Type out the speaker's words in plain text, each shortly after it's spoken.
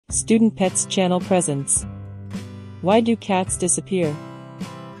Student Pets Channel presents. Why do cats disappear?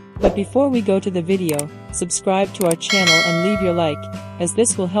 But before we go to the video, subscribe to our channel and leave your like, as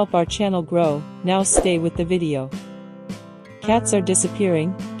this will help our channel grow. Now stay with the video. Cats are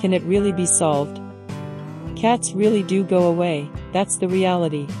disappearing. Can it really be solved? Cats really do go away, that's the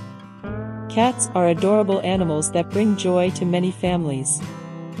reality. Cats are adorable animals that bring joy to many families.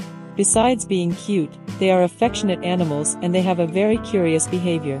 Besides being cute, they are affectionate animals and they have a very curious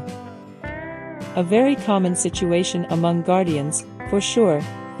behavior. A very common situation among guardians, for sure,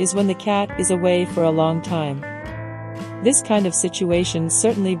 is when the cat is away for a long time. This kind of situation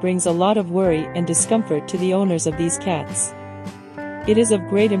certainly brings a lot of worry and discomfort to the owners of these cats. It is of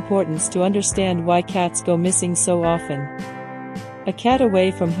great importance to understand why cats go missing so often. A cat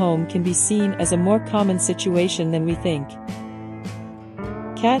away from home can be seen as a more common situation than we think.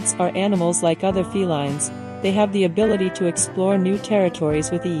 Cats are animals like other felines. They have the ability to explore new territories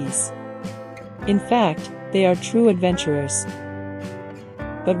with ease. In fact, they are true adventurers.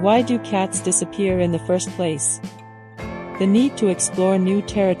 But why do cats disappear in the first place? The need to explore new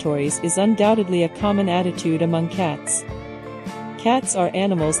territories is undoubtedly a common attitude among cats. Cats are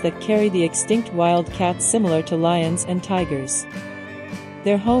animals that carry the extinct wild cat similar to lions and tigers.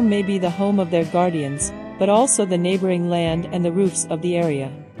 Their home may be the home of their guardians, but also the neighboring land and the roofs of the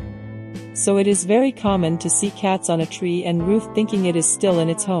area. So it is very common to see cats on a tree and roof thinking it is still in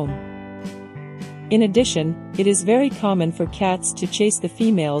its home. In addition, it is very common for cats to chase the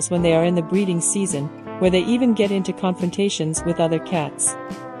females when they are in the breeding season, where they even get into confrontations with other cats.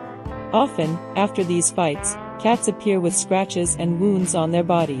 Often, after these fights, cats appear with scratches and wounds on their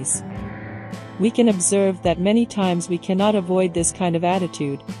bodies. We can observe that many times we cannot avoid this kind of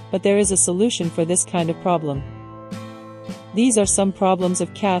attitude, but there is a solution for this kind of problem. These are some problems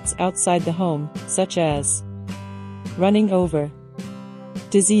of cats outside the home, such as running over,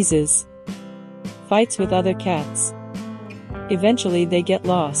 diseases, fights with other cats. Eventually they get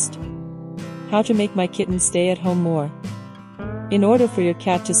lost. How to make my kitten stay at home more. In order for your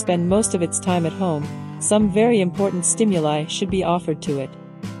cat to spend most of its time at home, some very important stimuli should be offered to it.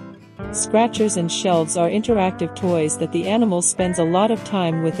 Scratchers and shelves are interactive toys that the animal spends a lot of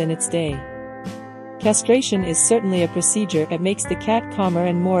time with in its day. Castration is certainly a procedure that makes the cat calmer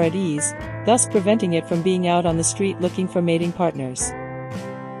and more at ease, thus preventing it from being out on the street looking for mating partners.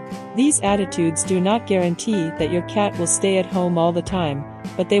 These attitudes do not guarantee that your cat will stay at home all the time,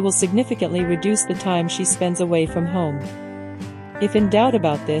 but they will significantly reduce the time she spends away from home. If in doubt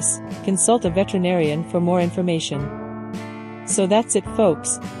about this, consult a veterinarian for more information. So that's it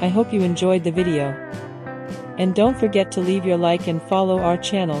folks, I hope you enjoyed the video. And don't forget to leave your like and follow our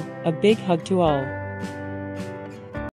channel. A big hug to all.